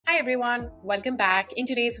everyone, welcome back. In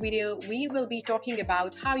today's video, we will be talking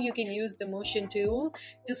about how you can use the Motion tool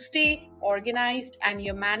to stay organized and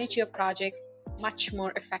you manage your projects much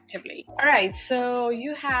more effectively. Alright, so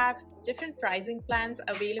you have different pricing plans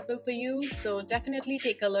available for you, so definitely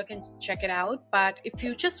take a look and check it out. But if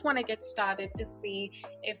you just want to get started to see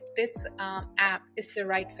if this app is the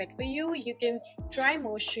right fit for you, you can try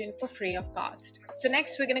Motion for free of cost. So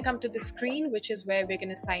next we're going to come to the screen, which is where we're going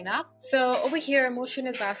to sign up. So over here, Motion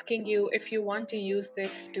is asking you if you want to use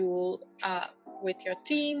this tool with your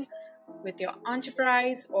team, with your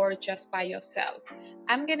enterprise, or just by yourself.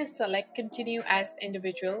 I'm going to select continue as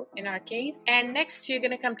individual in our case, and next you're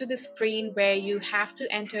going to come to the screen where you have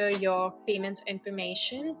to enter your payment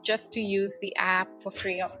information just to use the app for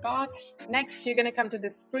free of cost. Next you're going to come to the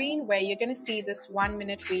screen where you're going to see this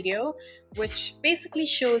 1-minute video which basically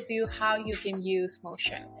shows you how you can use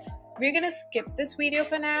Motion. We're going to skip this video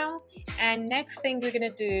for now, and next thing we're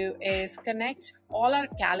going to do is connect all our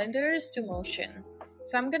calendars to Motion.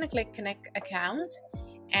 So I'm going to click connect account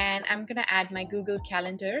and I'm going to add my Google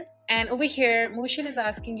Calendar. And over here, Motion is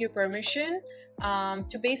asking you permission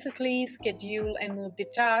to basically schedule and move the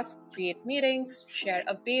tasks, create meetings, share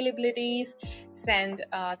availabilities, send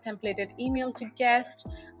a templated email to guests,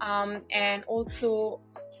 and also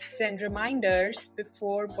send reminders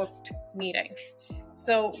before booked meetings.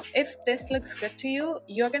 So if this looks good to you,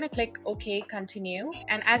 you're going to click OK, continue.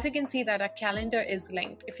 And as you can see that our calendar is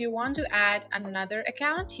linked. If you want to add another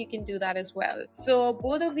account, you can do that as well. So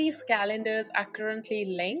both of these calendars are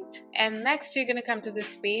currently linked. And next you're going to come to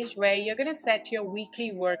this page where you're going to set your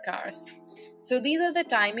weekly work hours. So these are the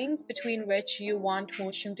timings between which you want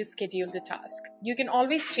Motion to schedule the task. You can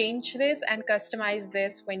always change this and customize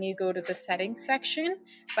this when you go to the settings section.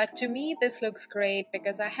 But to me, this looks great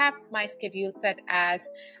because I have my schedule set as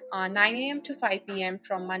 9 a.m. to 5 p.m.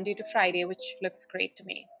 from Monday to Friday, which looks great to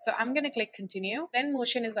me. So I'm going to click continue. Then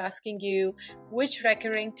Motion is asking you which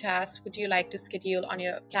recurring tasks would you like to schedule on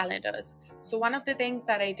your calendars. So one of the things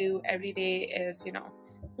that I do every day is,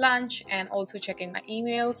 lunch and also checking my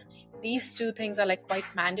emails. These two things are like quite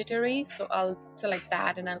mandatory, so I'll select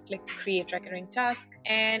that and I'll click create recurring task.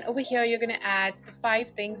 And over here you're going to add the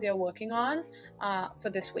 5 things you're working on for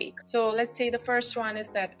this week. So let's say the first one is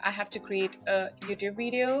that I have to create a YouTube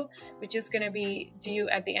video which is going to be due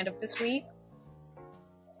at the end of this week,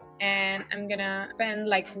 and I'm gonna spend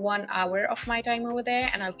like 1 hour of my time over there,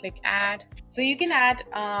 and I'll click add. So you can add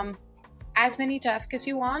as many tasks as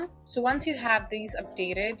you want. So once you have these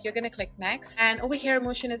updated, you're going to click next, and over here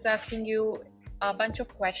Motion is asking you a bunch of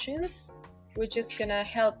questions which is going to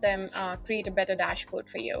help them create a better dashboard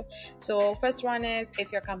for you. So first one is if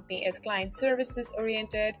your company is client services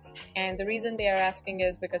oriented, and the reason they are asking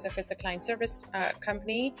is because if it's a client service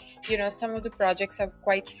company, some of the projects are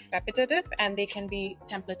quite repetitive and they can be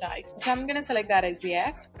templatized. So I'm going to select that as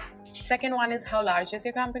yes. Second one is how large is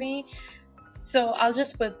your company. So I'll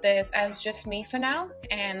just put this as just me for now,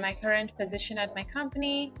 and my current position at my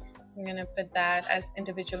company, I'm going to put that as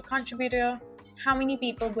individual contributor. How many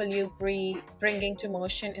people will you be bringing to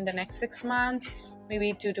Motion in the next 6 months?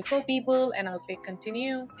 Maybe 2 to 4 people, and I'll click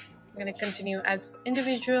continue. I'm going to continue as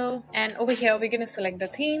individual, and over here we're going to select the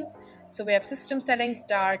theme. So we have system settings,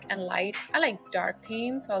 dark and light. I like dark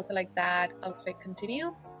themes, so I'll select that. I'll click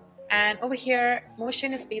continue. And over here,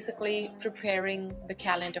 Motion is basically preparing the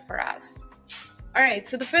calendar for us. Alright,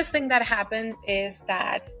 so the first thing that happened is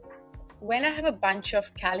that when I have a bunch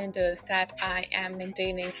of calendars that I am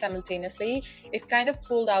maintaining simultaneously, it kind of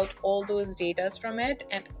pulled out all those data from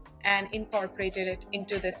it and incorporated it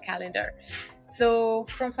into this calendar. So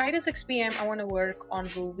from 5 to 6 p.m. I want to work on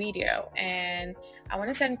Go Video, and I want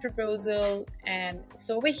to send a proposal. And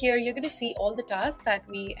so over here you're going to see all the tasks that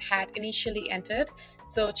we had initially entered.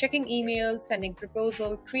 So checking emails, sending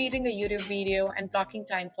proposal, creating a YouTube video, and blocking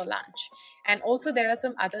time for lunch. And also there are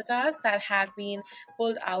some other tasks that have been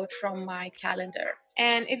pulled out from my calendar.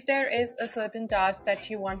 And if there is a certain task that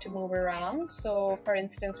you want to move around, so for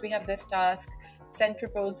instance we have this task, send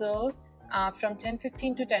proposal, from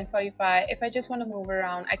 10:15 to 10:45. If I just want to move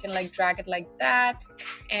around, I can drag it like that.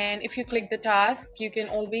 And if you click the task, you can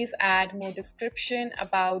always add more description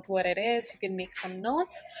about what it is. You can make some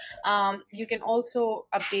notes. You can also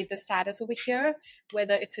update the status over here,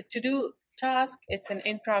 whether it's a to-do task, it's an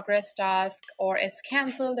in-progress task, or it's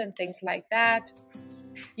cancelled and things like that.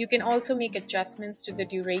 You can also make adjustments to the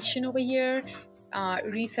duration over here,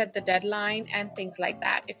 reset the deadline and things like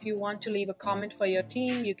that. If you want to leave a comment for your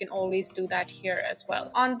team, you can always do that here as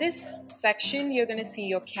well. On this section, you're going to see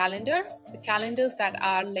your calendar, the calendars that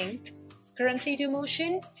are linked currently to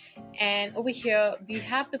Motion. And over here, we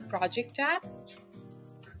have the project tab,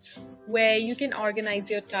 where you can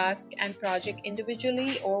organize your task and project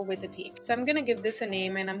individually or with a team. So I'm going to give this a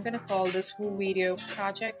name and I'm going to call this full video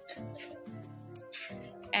project,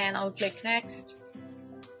 and I'll click next.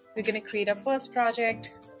 We're going to create our first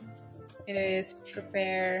project. It is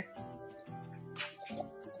prepare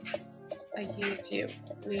a YouTube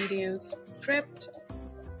video script.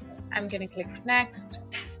 I'm going to click next,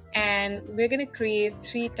 and we're going to create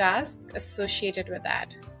 3 tasks associated with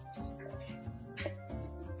that.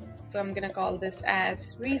 So I'm going to call this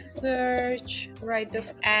as research, write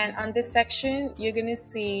this, and on this section you're going to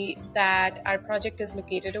see that our project is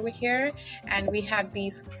located over here, and we have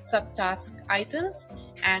these subtask items,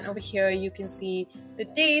 and over here you can see the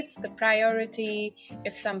dates, the priority,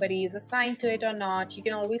 if somebody is assigned to it or not. You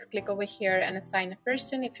can always click over here and assign a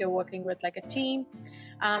person if you're working with like a team.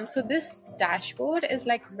 So this dashboard is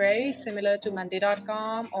like very similar to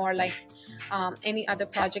monday.com or like any other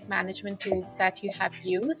project management tools that you have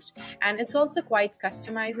used, and it's also quite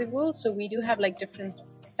customizable. So we do have like different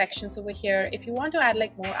sections over here. If you want to add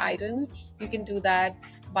like more items, you can do that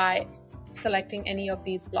by selecting any of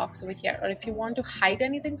these blocks over here, or if you want to hide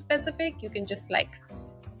anything specific, you can just like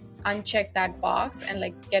uncheck that box and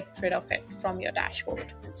like get rid of it from your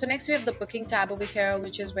dashboard. So next we have the booking tab over here,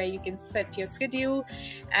 which is where you can set your schedule,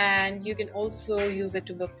 and you can also use it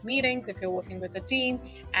to book meetings if you're working with a team,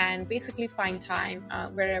 and basically find time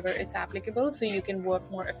wherever it's applicable so you can work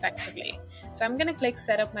more effectively. So I'm gonna click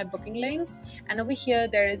set up my booking links, and over here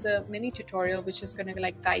there is a mini tutorial which is gonna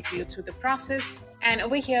like guide you through the process. And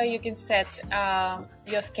over here you can set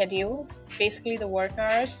your schedule, basically the work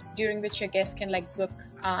hours during which your guests can like book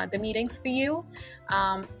the meetings for you.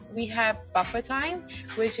 We have buffer time,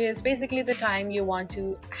 which is basically the time you want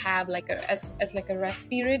to have like as like a rest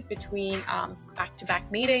period between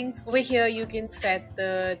back-to-back meetings. Over here you can set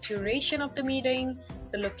the duration of the meeting,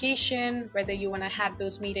 the location, whether you want to have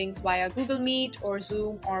those meetings via Google Meet or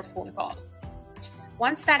Zoom or phone call.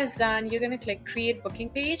 Once that is done, you're going to click create booking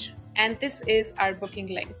page, and this is our booking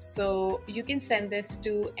link. So you can send this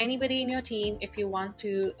to anybody in your team if you want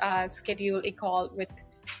to schedule a call with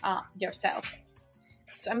yourself.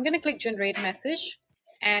 So I'm going to click generate message,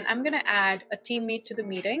 and I'm going to add a teammate to the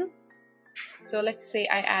meeting. So let's say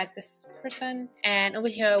I add this person, and over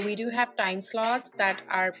here we do have time slots that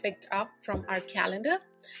are picked up from our calendar,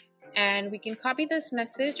 and we can copy this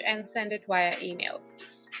message and send it via email.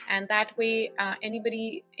 And that way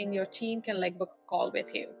anybody in your team can like book a call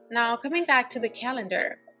with you. Now coming back to the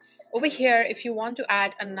calendar, over here if you want to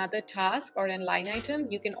add another task or a line item,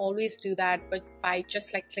 you can always do that, but by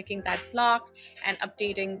just like clicking that block and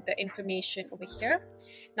updating the information over here.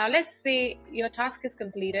 Now let's say your task is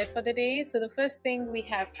completed for the day. So the first thing we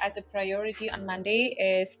have as a priority on Monday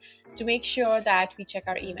is to make sure that we check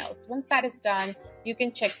our emails. Once that is done, you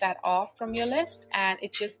can check that off from your list, and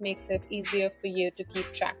it just makes it easier for you to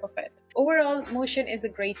keep track of it. Overall, Motion is a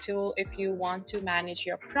great tool if you want to manage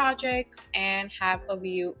your projects and have a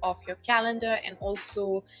view of your calendar, and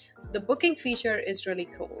also the booking feature is really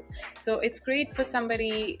cool. So it's great for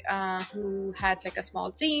somebody who has like a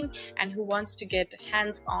small team and who wants to get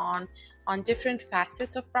hands-on on different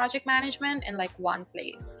facets of project management in like one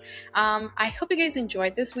place. I hope you guys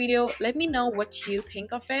enjoyed this video. Let me know what you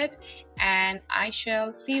think of it, and I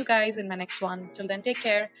shall see you guys in my next one. Till then, take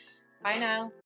care. Bye now.